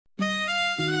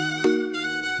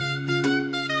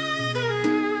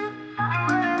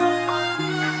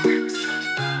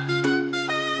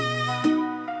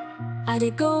I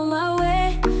did go my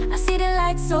way. I see the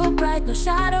light so bright, no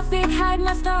shadow fit hide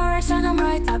my star. I shine, I'm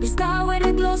right. I be star with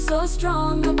a glow so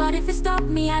strong. Nobody fit stop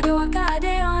me. I do walk out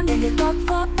there on. Then they talk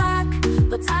for back,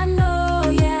 but I know,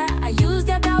 yeah. I use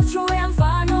their doubt, throw away, I'm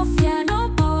far no fear. No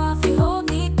power fit hold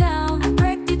me down. I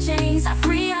break the chains, I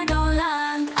free, I don't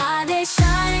land. I they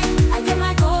shine, I get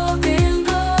my golden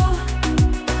glow.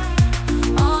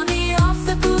 All the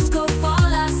obstacles go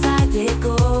fall aside, they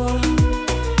go.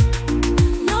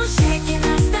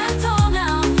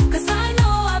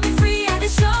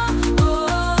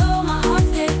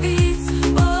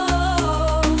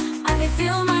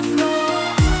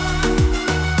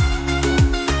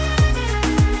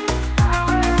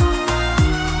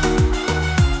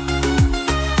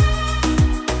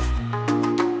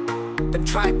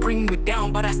 Try bring me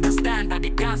down, but I still stand at the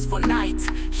dance for night.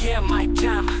 Hear my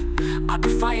jam, I be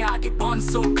fire, I the bond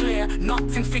so clear.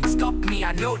 Nothing fix stop me,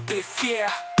 I know they fear.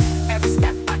 Every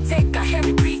step I take, I hear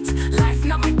it beat. Life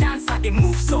not my dance, I they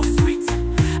move so sweet.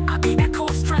 I be echo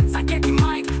strength, I get in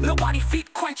mind. Nobody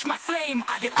feet quench my flame.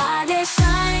 I they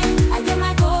shine, I get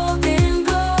my golden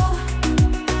glow.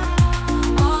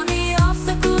 All the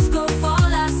obstacles go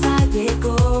fall aside, they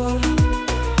go.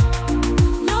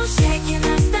 No shaking,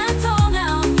 I stand tall.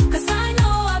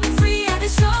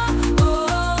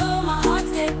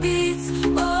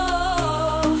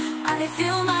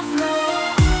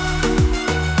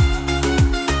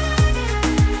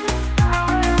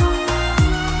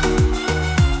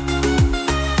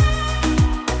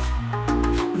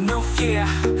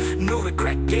 No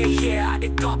regret, yeah, at the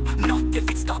top. Not if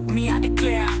it stop me, I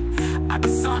declare. At the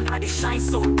sun, I dey shine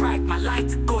so bright. My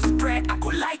light go spread, I go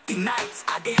light the night.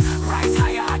 I dey rise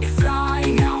higher, I dey fly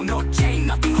now. No chain,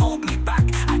 nothing hold me back.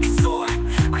 I dey soar,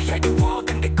 I hear the world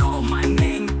and they call my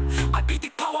name. I be the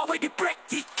power where they break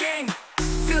the game.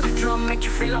 Feel the drum, make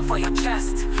you feel up for your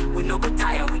chest. We no go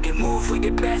tire, we dey move, we the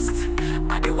best.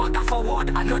 I dey walk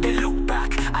forward, I know they look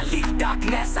back. I leave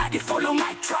darkness, I dey follow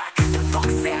my track. Talk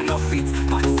say I no fit,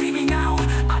 but see me now.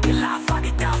 I dey laugh, I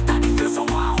dey doubt, I dey feel so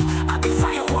wow. I dey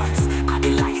fireworks, I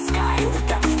dey light sky.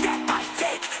 With every step I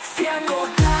take, fear go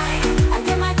die. I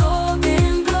get my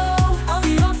golden glow. All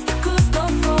the obstacles go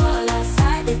fall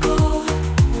aside, they go.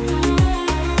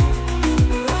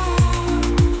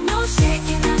 No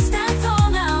shaking, I stand tall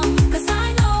now. Cause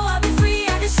I know I'll be free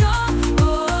at the show.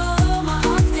 Oh, my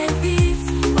heart they beats.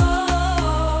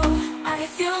 Oh, I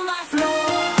feel my flow.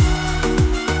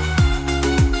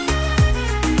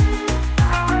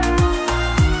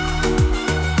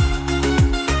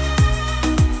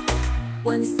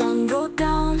 When the sun go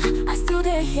down, I still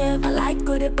there here. My light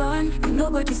go to burn, and no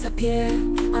go disappear.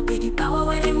 I be the power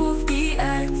when they move the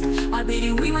earth. I be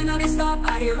the wind when no they stop,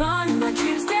 I dey run. My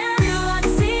dreams they're real, I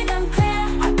dey see them clear.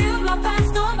 I build my path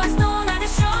stone by stone, I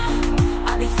dey show.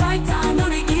 I dey fight, I know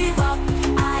they give up.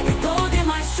 I dey gold in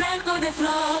my strength, no they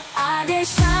flow. I dey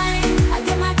shine, I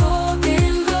get my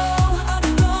golden glow.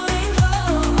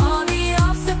 All the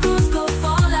obstacles go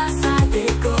fall aside, they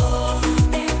go.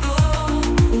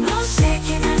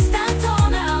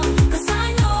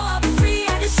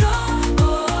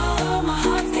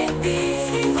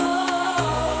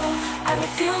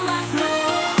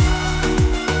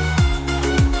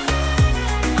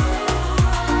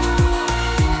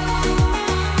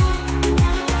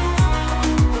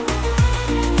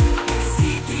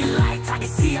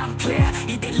 I'm clear,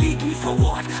 if they lead me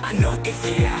forward, I know they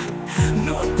fear.